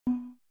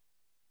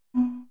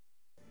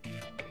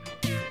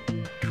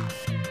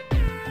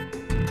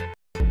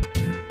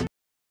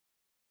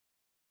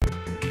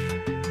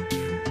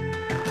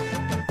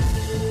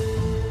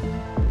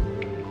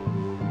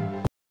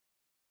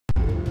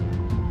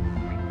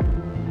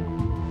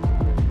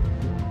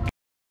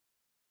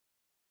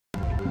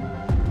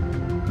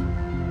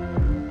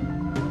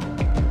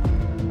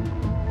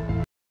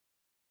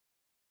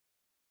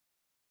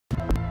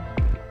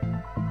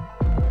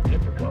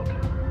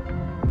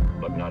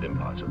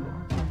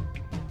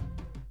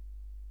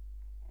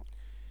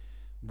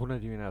Bună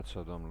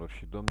dimineața, doamnelor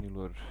și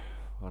domnilor!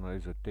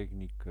 Analiză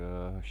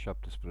tehnică,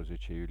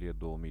 17 iulie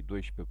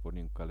 2012,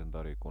 pornim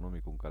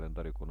un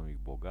calendar economic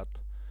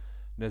bogat.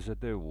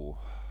 NZD-ul,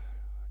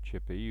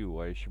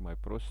 CPI-ul a ieșit mai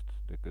prost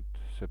decât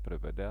se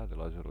prevedea, de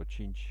la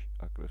 0,5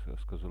 a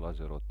scăzut la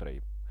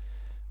 0,3.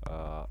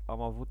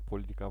 Am avut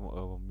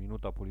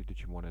minuta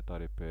politicii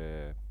monetare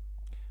pe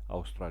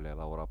Australia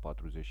la ora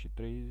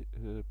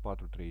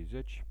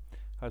 4:30.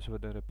 Hai să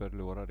vedem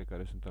reperele orare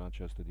care sunt în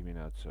această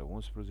dimineață.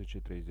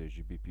 11:30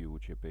 GBP-ul,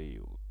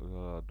 CPI-ul,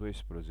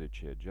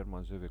 12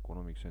 German Zev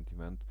Economic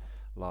Sentiment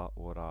la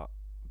ora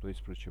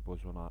 12 pe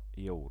zona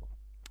euro.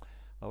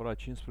 La ora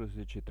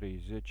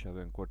 15:30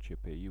 avem core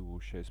CPI-ul,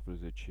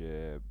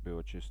 16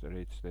 BOC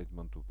Rate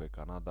Statement-ul pe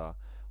Canada,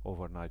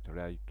 Overnight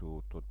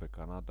Rate-ul tot pe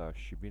Canada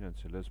și,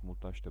 bineînțeles,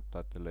 mult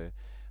așteptatele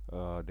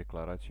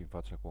declarații în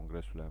fața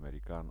Congresului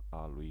American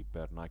a lui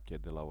Bernanke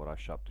de la ora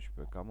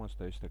 17. Cam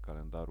asta este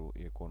calendarul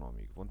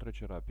economic. Vom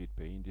trece rapid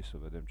pe indii să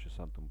vedem ce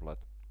s-a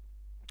întâmplat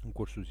în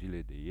cursul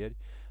zilei de ieri.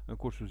 În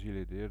cursul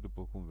zilei de ieri,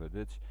 după cum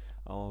vedeți,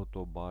 am avut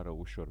o bară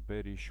ușor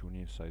bearish și un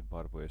inside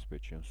bar pe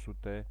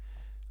SP500.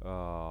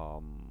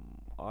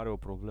 Are o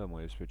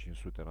problemă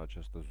SP500 în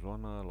această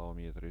zonă, la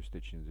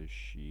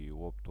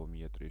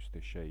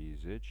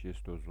 1358-1360,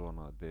 este o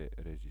zonă de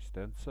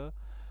rezistență.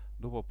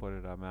 După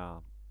părerea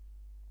mea,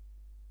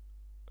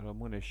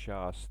 rămâne și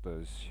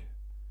astăzi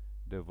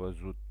de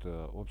văzut,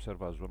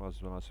 observați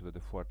zona se vede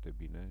foarte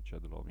bine, cea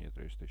de la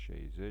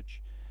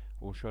 1360,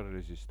 o ușoară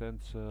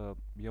rezistență,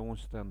 e un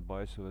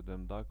stand-by să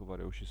vedem dacă va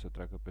reuși să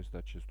treacă peste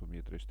acest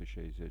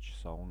 1360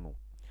 sau nu.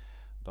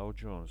 Dow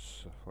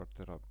Jones,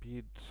 foarte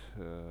rapid,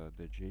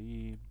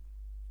 DJI.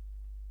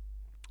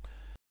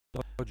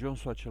 Dow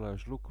Jones,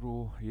 același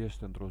lucru,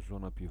 este într-o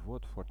zonă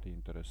pivot foarte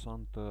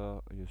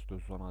interesantă, este o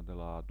zonă de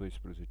la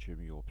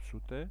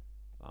 12.800,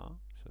 da?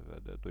 Se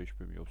vede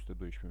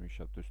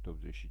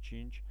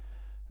 12.800-12.785,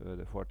 se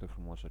vede foarte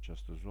frumos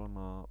această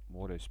zonă,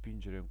 o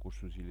respingere în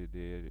cursul zilei de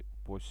ieri,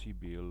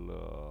 posibil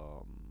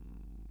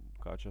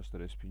ca această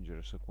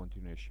respingere să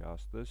continue și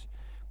astăzi,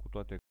 cu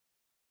toate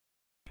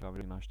că am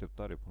în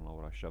așteptare până la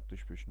ora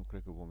 17 și nu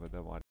cred că vom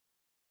vedea mari.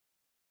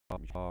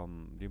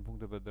 Din punct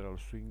de vedere al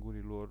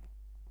swing-urilor,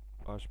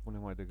 aș spune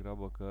mai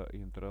degrabă că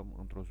intrăm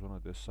într-o zonă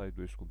de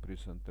sideways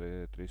cuprinsă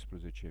între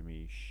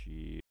 13.000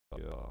 și,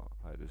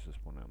 haideți să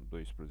spunem,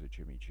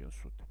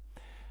 12.500.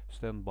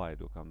 Stand-by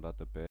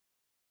deocamdată pe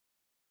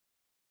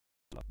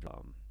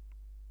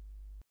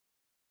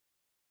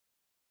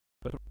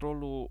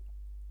petrolul.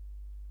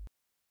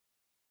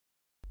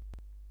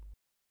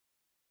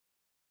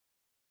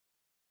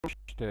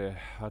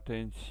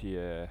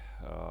 Atenție,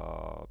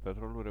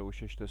 petrolul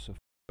reușește să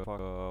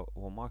facă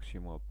o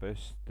maximă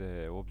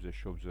peste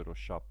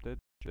 88,07,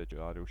 deci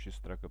a reușit să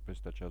treacă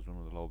peste acea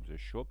zonă de la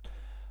 88.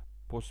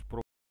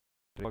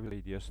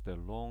 Probabil este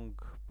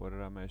long,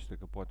 părerea mea este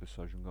că poate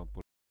să ajungă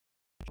până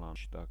la,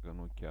 și dacă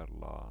nu chiar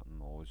la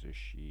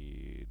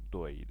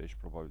 92, deci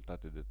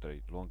probabilitate de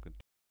trade long în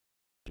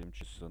timp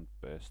ce sunt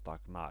pe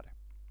stagnare.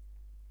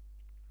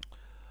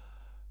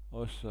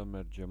 O să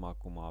mergem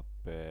acum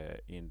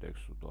pe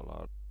indexul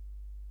dolar.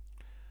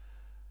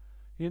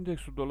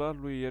 Indexul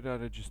dolarului ieri a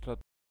înregistrat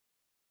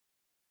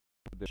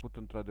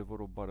într-adevăr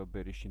o bară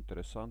bearish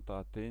interesantă.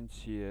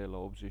 Atenție, la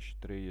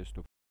 83 este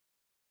o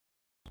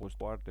fost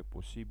foarte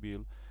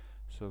posibil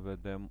să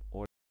vedem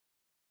ori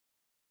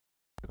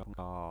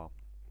ca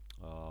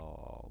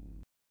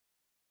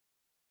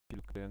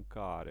în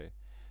care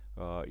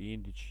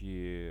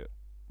indicii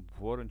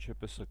vor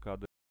începe să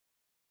cadă,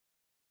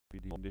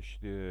 deși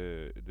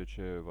de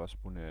ce va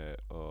spune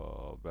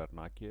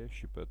Bernanke,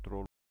 și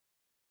petrolul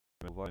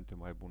variante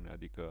mai bune,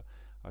 adică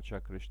acea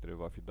creștere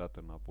va fi dată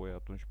înapoi,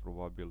 atunci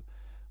probabil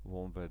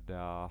vom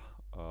vedea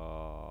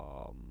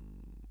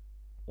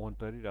o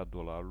întărire a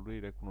dolarului,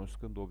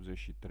 recunoscând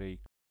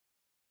 83,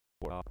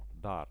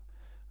 dar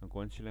în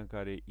condițiile în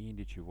care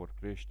indicii vor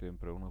crește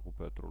împreună cu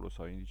petrolul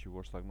sau indicii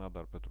vor stagna,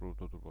 dar petrolul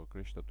totul vor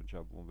crește, atunci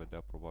vom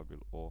vedea probabil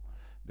o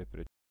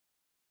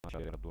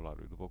depreciere a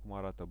dolarului. După cum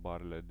arată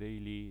barele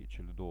daily,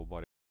 cele două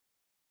bare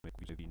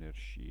de vineri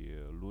și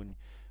luni,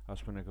 aș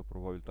spune că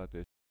probabilitatea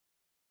este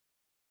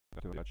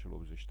acel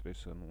 83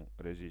 să nu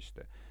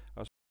reziste.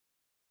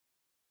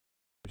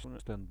 În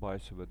stand-by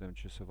să vedem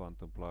ce se va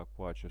întâmpla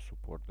cu acest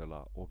suport de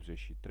la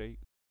 83.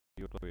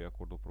 Eu îi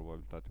acord o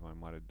probabilitate mai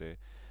mare de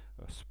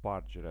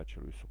spargere a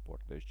acelui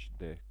suport, deci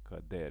de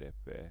cădere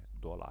pe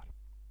dolar.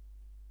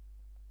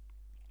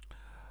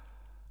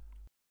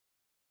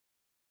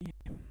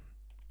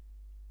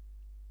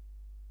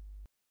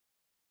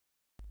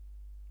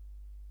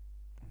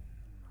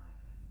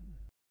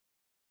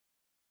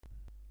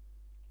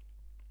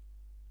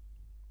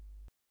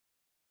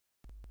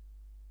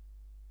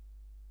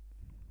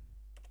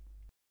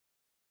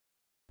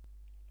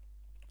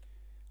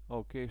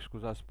 Ok,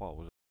 scuzați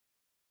pauză.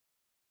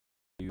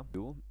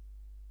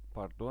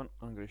 Pardon,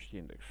 am greșit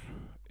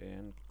indexul.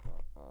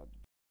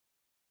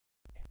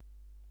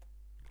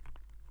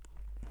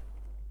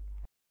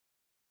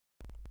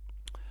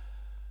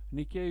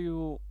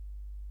 Nikkei-ul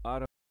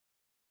are,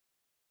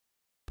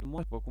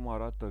 după cum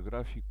arată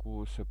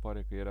graficul, se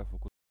pare că era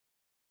făcut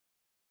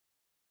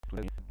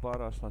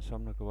bara. Asta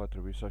înseamnă că va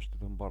trebui să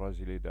așteptăm bara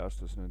zilei de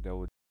astăzi să ne dea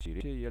o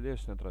decizie. El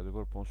este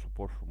într-adevăr pe un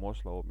suport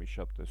frumos la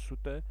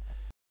 8700.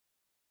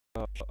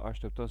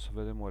 Așteptăm să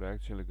vedem o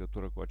reacție în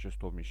legătură cu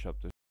acest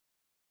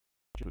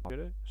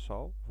 8700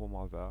 sau vom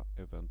avea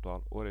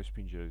eventual o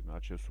respingere din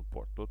acest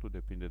suport. Totul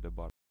depinde de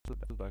bara,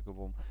 dacă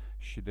vom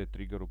și de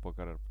triggerul pe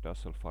care ar putea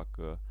să-l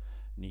facă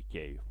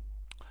Nikkei-ul.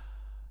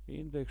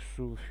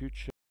 Indexul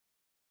future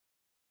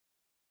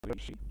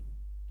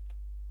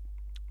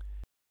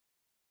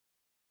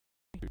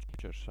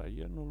a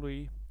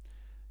ienului.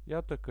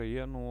 Iată că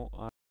ienul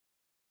a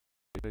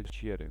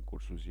apreciere în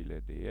cursul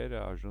zilei de ieri,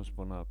 a ajuns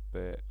până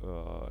pe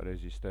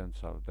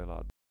rezistența de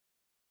la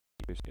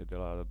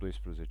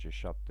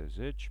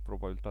 12,70.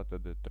 Probabilitatea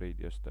de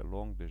trade este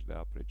long, deci de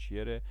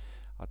apreciere.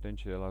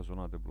 Atenție la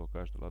zona de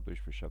blocaj de la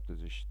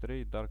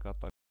 12,73, dar ca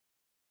atac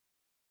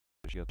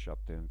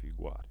 7 în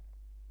vigoare.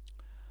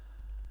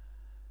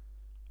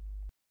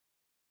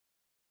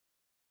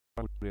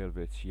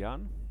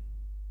 Elvețian.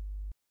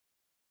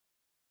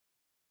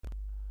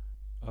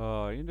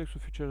 Indexul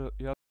future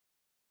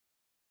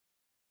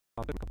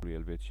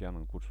elvețian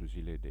în cursul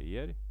zilei de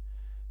ieri.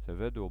 Se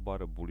vede o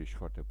bară bullish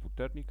foarte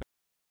puternică.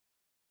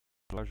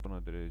 La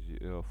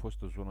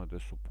fostă zonă de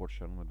suport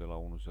și anume de la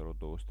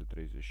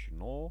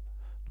 1,0239.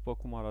 După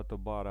cum arată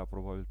bara,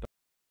 probabilitatea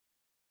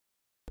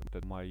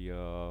mai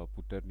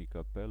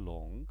puternică pe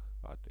long,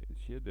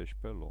 atenție, deci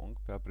pe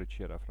long, pe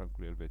aprecierea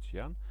francului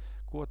elvețian,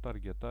 cu o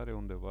targetare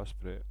undeva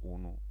spre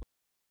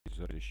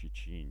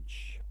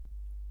 1,05.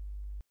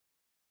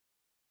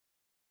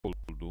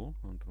 Goldul,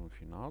 într-un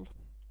final.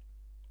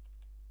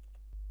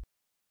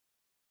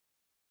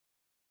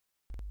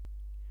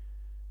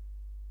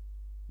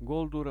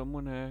 Goldul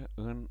rămâne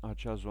în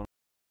acea zonă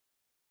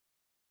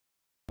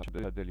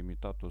de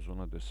delimitat o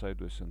zonă de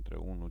sideways între 1,50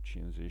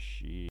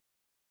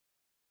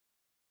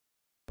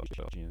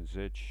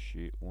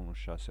 și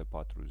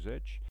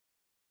 1,640.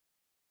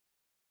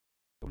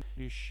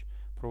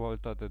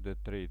 Probabilitatea de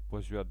trade pe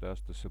ziua de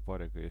astăzi se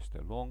pare că este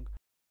long,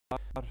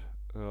 dar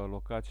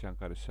locația în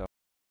care se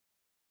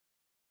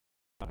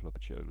află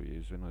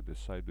celui zonă de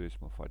sideways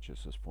mă face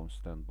să spun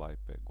stand-by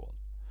pe gold.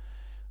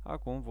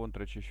 Acum vom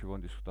trece și vom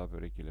discuta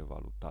perechile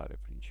valutare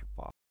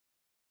principale.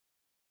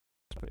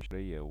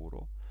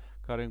 Euro,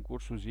 care în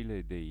cursul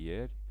zilei de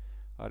ieri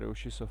a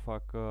reușit să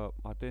facă,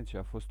 atenție,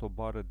 a fost o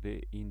bară de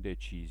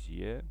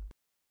indecizie,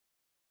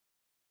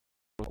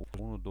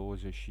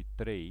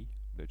 1,23,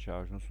 deci a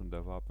ajuns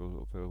undeva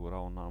pe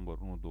round number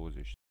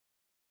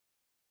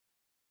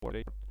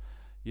 1,23.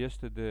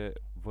 Este de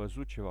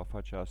văzut ce va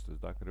face astăzi.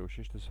 Dacă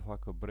reușește să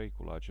facă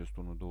break-ul la acest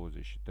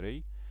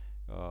 1,23,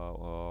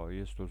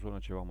 este o zonă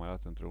ceva mai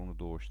altă între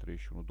 1,23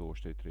 și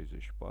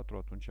 1,2334,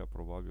 atunci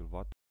probabil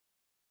va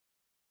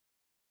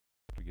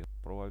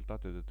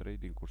probabilitate de trade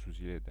din cursul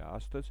zilei de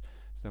astăzi.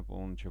 Suntem pe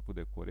un început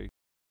de corecție,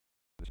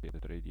 de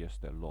trade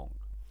este long.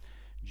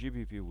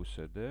 GBP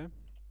USD.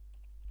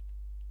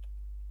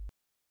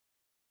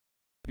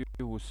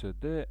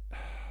 USD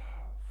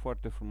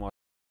foarte frumos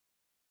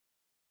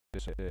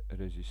de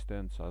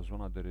rezistență,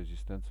 zona de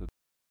rezistență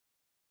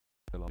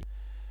de la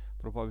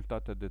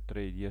probabilitatea de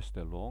trade este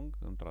long,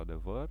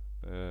 într-adevăr,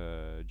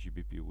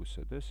 GBP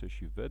USD se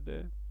și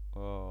vede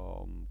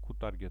cu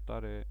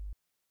targetare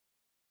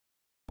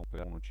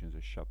pe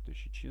 1,57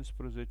 și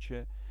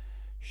 15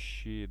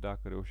 și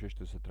dacă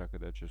reușește să treacă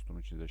de acest 1,57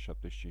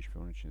 și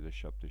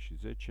 15 pe 1,57 și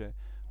 10,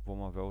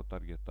 vom avea o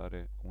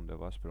targetare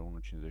undeva spre 1,58.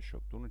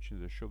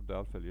 1,58 de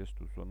altfel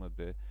este o zonă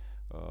de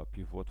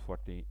pivot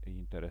foarte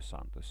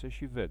interesantă. Se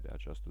și vede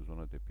această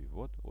zonă de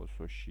pivot, o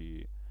să o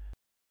și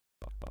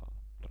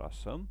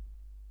trasăm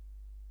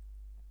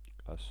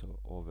ca să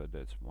o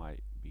vedeți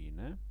mai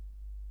bine.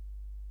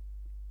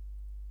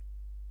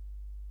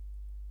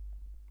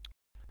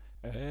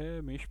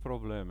 Mici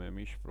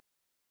probleme,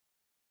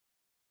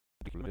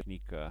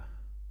 tehnică.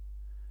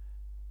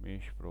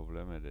 Mici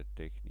probleme de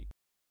tehnică.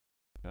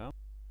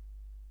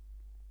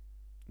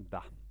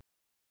 Da.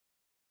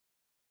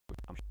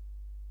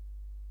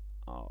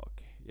 Ok,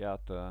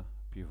 iată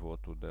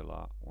pivotul de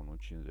la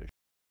 1,58.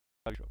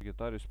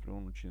 Targetare spre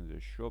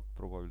 1,58,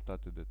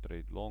 probabilitate de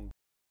trade long.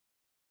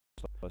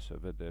 Asta se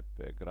vede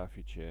pe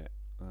grafice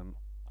în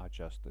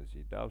această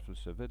zi. De altfel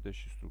se vede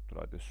și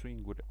structura de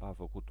swing-uri a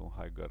făcut un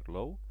higher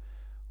low,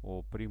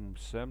 o prim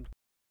semn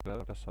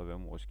ca să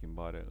avem o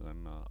schimbare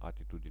în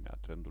atitudinea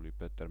trendului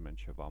pe termen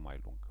ceva mai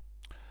lung.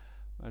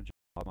 Mergem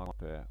acum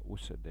pe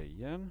USD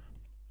Yen.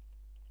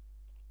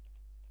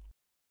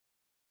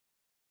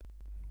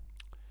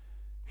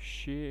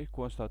 Și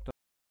constatăm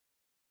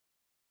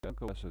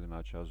că din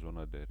acea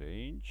zonă de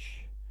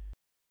range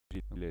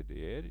zilele de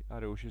ieri a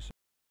reușit să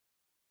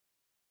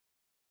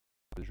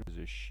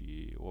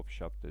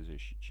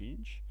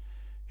 78,75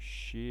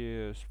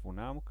 și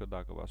spuneam că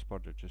dacă va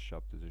sparge acest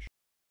 78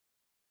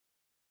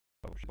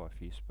 va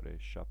fi spre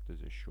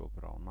 78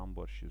 round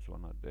number și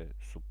zona de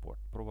suport.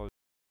 Probabil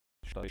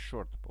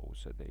short pe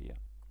USD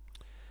Yen.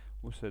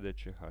 USD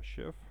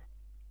CHF,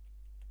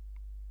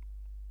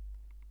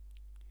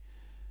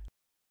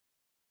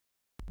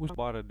 o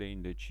bară de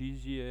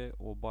indecizie,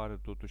 o bară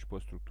totuși pe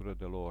structură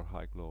de lower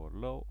high, lower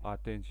low.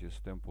 Atenție,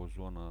 suntem pe o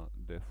zonă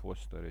de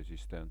fostă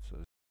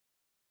rezistență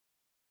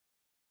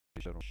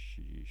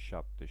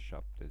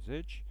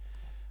 0,770.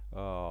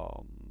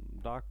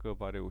 Dacă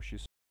va reuși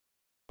să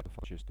facă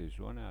acestei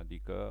zone,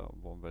 adică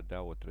vom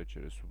vedea o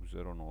trecere sub 0,9740,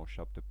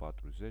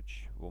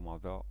 vom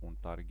avea un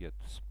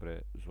target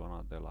spre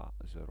zona de la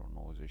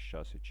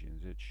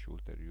 0,9650 și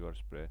ulterior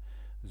spre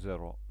 0,96,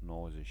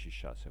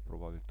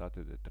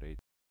 probabilitate de 3.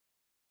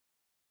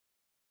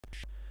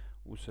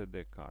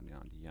 USD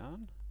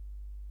canadian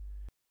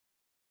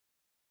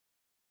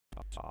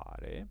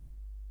apare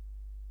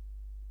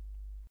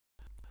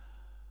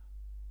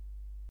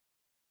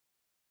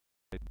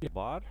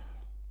bar,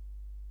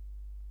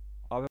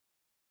 avem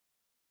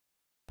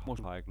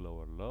high,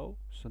 lower, low,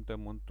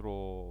 suntem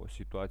într-o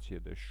situație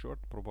de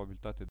short,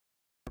 probabilitate de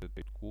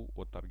trade cu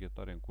o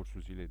targetare în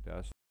cursul zilei de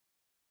astăzi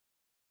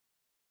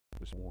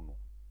 1.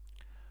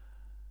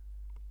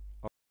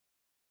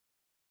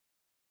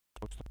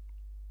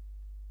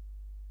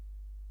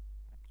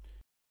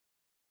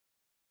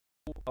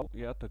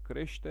 Iată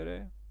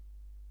creștere,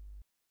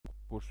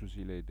 cursul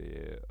zilei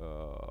de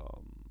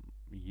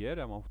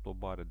ieri am avut o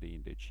bară de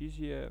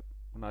indecizie,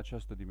 în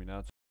această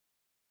dimineață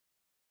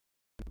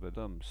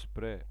vedem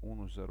spre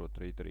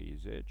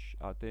 10330,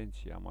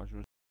 atenție, am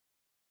ajuns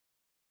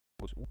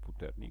un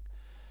puternic.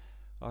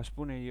 Aș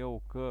spune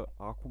eu că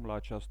acum la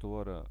această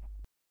oră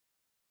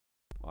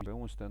avem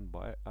un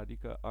stand-by,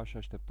 adică aș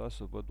aștepta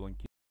să văd o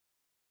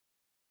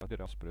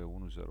închidere spre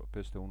 10,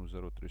 peste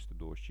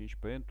 10325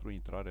 pentru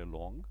intrare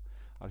long.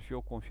 Ar fi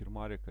o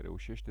confirmare că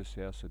reușește să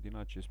iasă din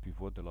acest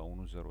pivot de la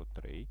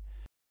 103.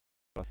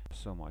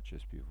 Lăsăm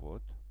acest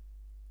pivot.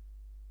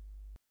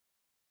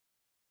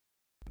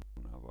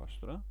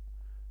 Dumneavoastră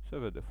se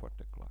vede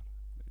foarte clar.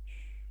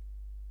 Deci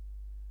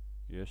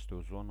este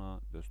o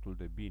zonă destul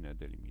de bine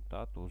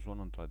delimitată, o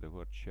zonă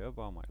într-adevăr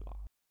ceva mai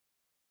largă.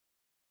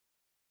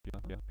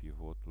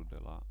 Pivotul de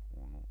la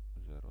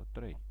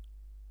 103.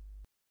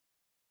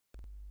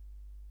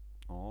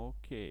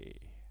 Ok.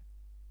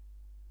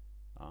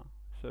 Da?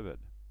 Se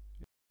vede.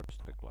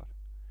 Este clar.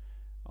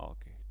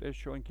 Ok.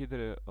 Deci o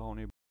închidere a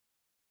unei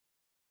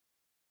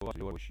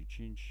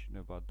 25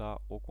 ne va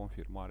da o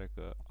confirmare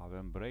că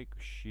avem break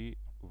și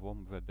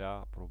vom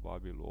vedea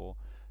probabil o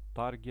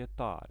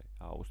targetare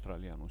a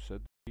australianului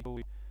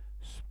USD-ului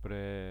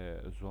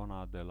spre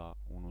zona de la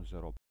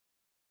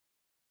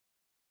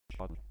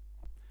 104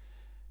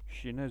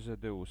 și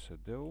NZD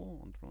USD-ul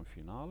într-un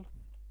final.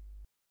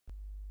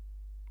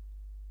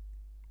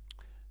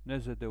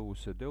 NZD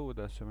USD-ul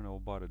de asemenea o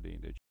bară de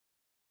indecizie.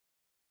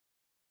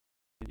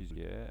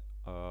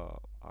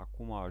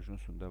 Acum a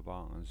ajuns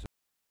undeva în 0,8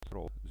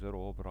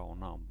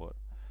 round number,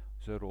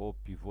 0,8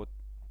 pivot,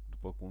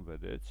 după cum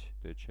vedeți,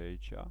 deci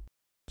aici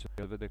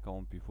se vede ca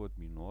un pivot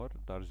minor,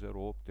 dar 0,8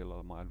 el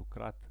a mai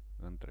lucrat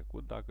în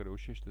trecut. Dacă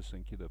reușește să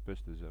închidă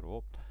peste 0,8,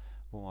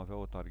 vom avea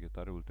o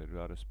targetare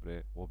ulterioară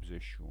spre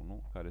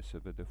 81, care se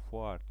vede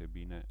foarte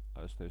bine.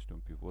 Asta este un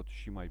pivot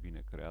și mai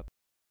bine creat.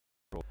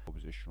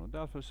 81. De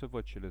altfel se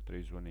văd cele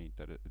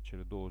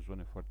două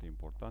zone foarte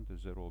importante,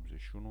 0,81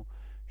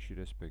 și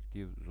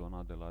respectiv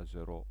zona de la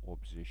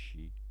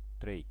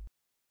 0,83.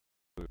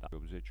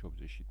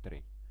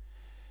 80-83.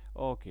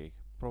 Ok.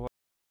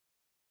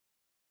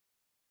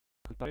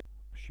 Probabil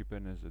și pe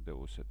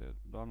NZD-USD.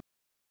 Doamne,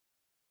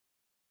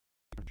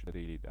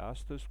 daily de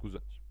astăzi,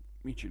 scuzați,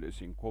 micile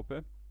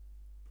sincope.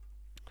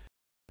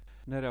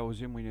 Ne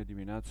reauzim mâine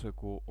dimineață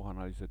cu o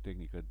analiză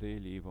tehnică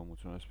daily. Vă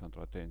mulțumesc pentru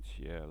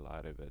atenție. La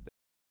revedere.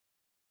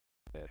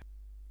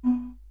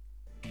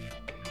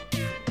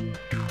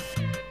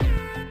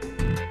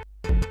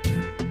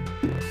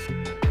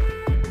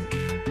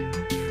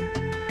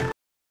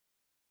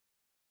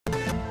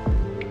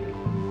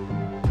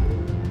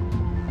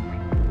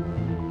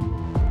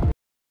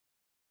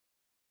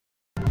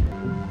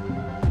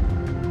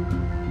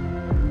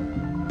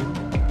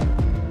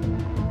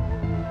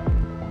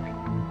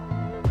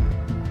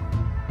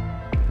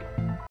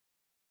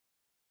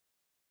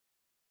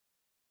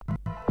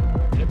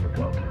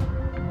 Difficult,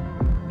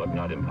 but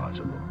not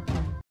impossible.